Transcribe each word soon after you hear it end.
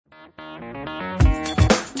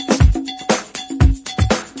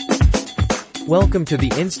Welcome to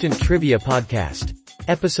the Instant Trivia Podcast,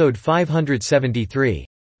 episode 573,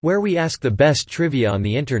 where we ask the best trivia on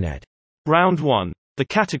the internet. Round 1. The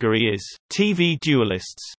category is TV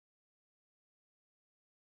duelists.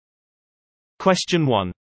 Question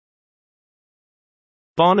 1.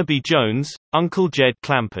 Barnaby Jones, Uncle Jed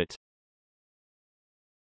Clampett.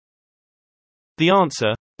 The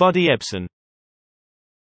answer, Buddy Ebsen.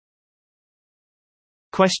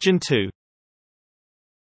 Question 2.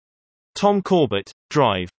 Tom Corbett,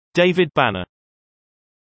 Drive. David Banner.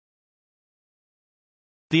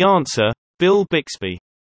 The answer, Bill Bixby.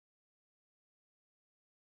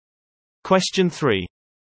 Question 3.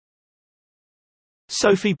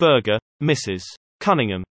 Sophie Berger, Mrs.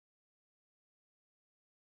 Cunningham.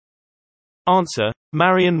 Answer,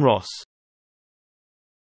 Marion Ross.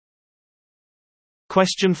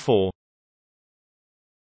 Question 4.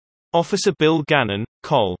 Officer Bill Gannon,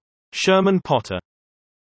 Col. Sherman Potter.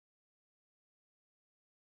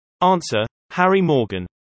 Answer, Harry Morgan.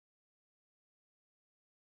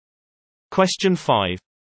 Question 5.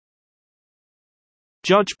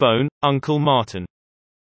 Judge Bone, Uncle Martin.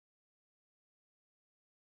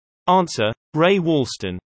 Answer, Ray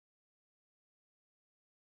Walston.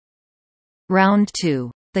 Round 2.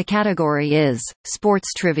 The category is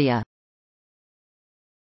sports trivia.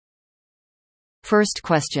 First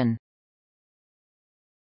question.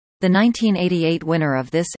 The 1988 winner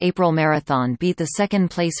of this April Marathon beat the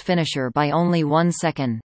second-place finisher by only 1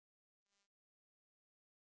 second.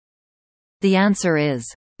 The answer is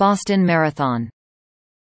Boston Marathon.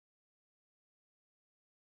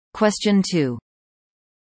 Question 2.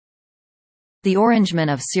 The Orangemen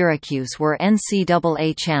of Syracuse were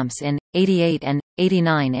NCAA champs in 88 and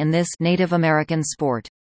 89 in this Native American sport.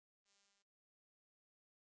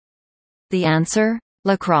 The answer?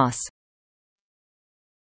 Lacrosse.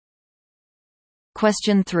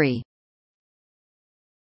 Question 3.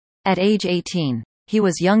 At age 18, he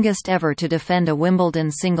was youngest ever to defend a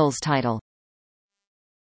Wimbledon singles title.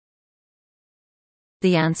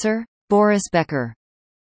 The answer? Boris Becker.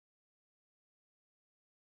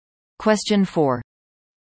 Question 4.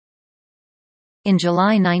 In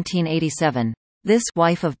July 1987, this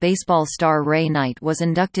wife of baseball star Ray Knight was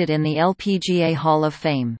inducted in the LPGA Hall of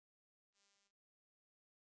Fame.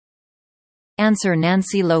 Answer,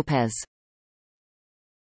 Nancy Lopez.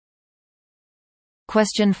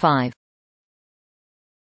 Question 5.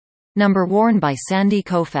 Number worn by Sandy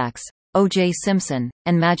Koufax, O.J. Simpson,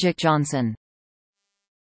 and Magic Johnson.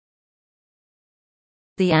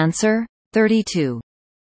 The answer? 32.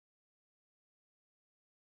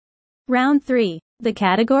 Round 3. The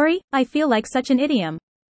category, I feel like such an idiom.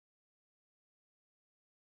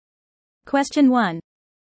 Question 1.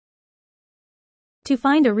 To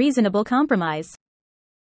find a reasonable compromise.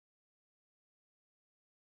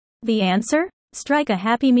 The answer? Strike a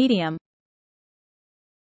happy medium.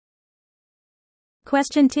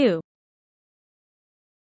 Question 2.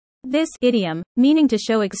 This idiom, meaning to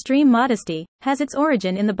show extreme modesty, has its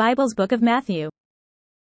origin in the Bible's book of Matthew.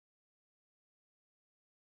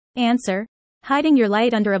 Answer: hiding your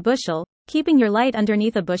light under a bushel, keeping your light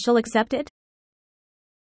underneath a bushel. Accepted?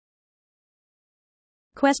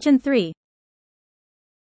 Question 3.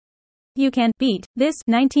 You can beat this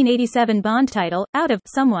 1987 Bond title out of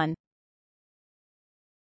someone.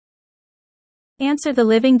 Answer: The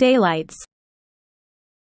Living Daylights.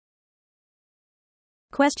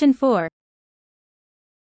 Question 4.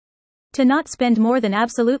 To not spend more than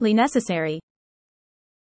absolutely necessary.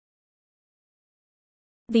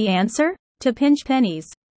 The answer? To pinch pennies.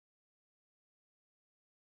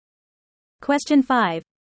 Question 5.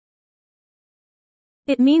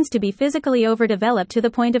 It means to be physically overdeveloped to the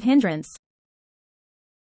point of hindrance.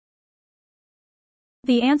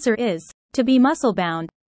 The answer is to be muscle-bound.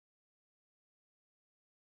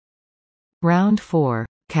 Round 4.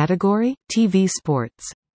 Category: TV sports.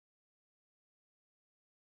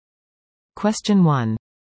 Question 1.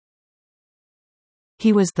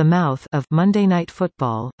 He was the mouth of Monday Night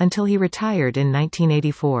Football until he retired in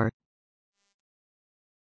 1984.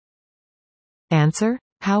 Answer: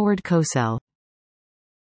 Howard Cosell.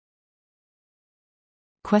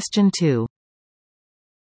 Question 2.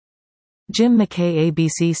 Jim McKay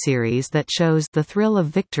ABC series that shows the thrill of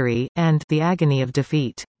victory and the agony of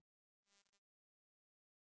defeat.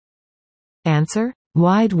 Answer: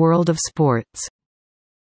 Wide World of Sports.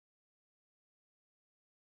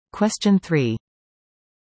 Question 3.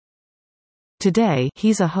 Today,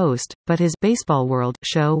 he's a host, but his Baseball World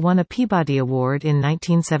show won a Peabody Award in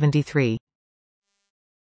 1973.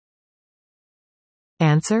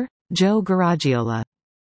 Answer: Joe Garagiola.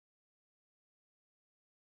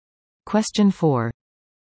 Question 4.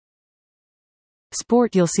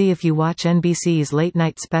 Sport you'll see if you watch NBC's late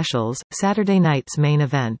night specials, Saturday night's main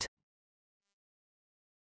event.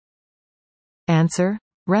 Answer: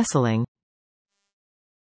 wrestling.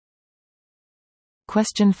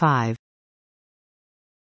 Question 5.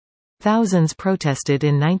 Thousands protested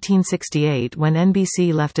in 1968 when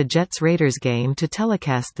NBC left a Jets-Raiders game to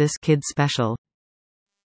telecast this kids special.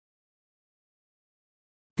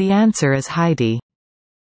 The answer is Heidi.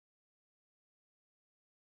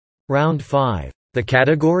 Round 5. The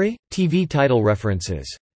category? TV title references.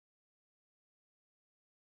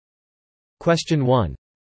 Question 1.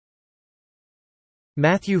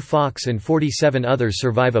 Matthew Fox and 47 others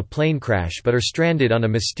survive a plane crash but are stranded on a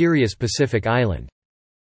mysterious Pacific island.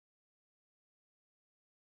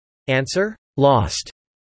 Answer: Lost.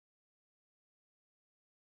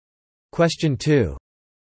 Question 2.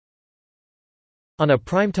 On a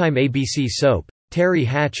primetime ABC soap, Terry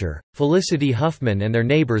Hatcher, Felicity Huffman and their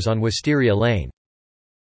neighbors on Wisteria Lane.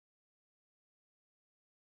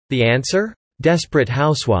 The answer? Desperate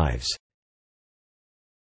Housewives.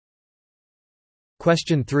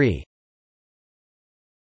 Question 3.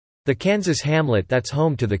 The Kansas hamlet that's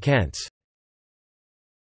home to the Kents.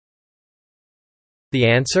 The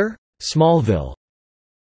answer? Smallville.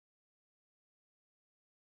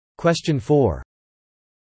 Question 4.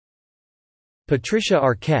 Patricia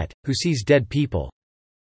Arquette, who sees dead people.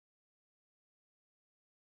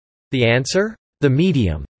 The answer? The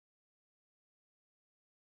Medium.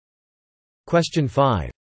 Question 5.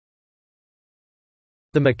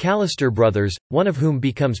 The McAllister brothers, one of whom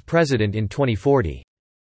becomes president in 2040.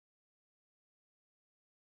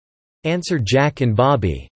 Answer: Jack and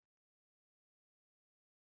Bobby.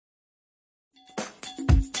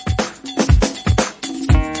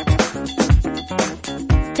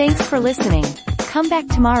 Thanks for listening. Come back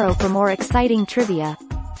tomorrow for more exciting trivia.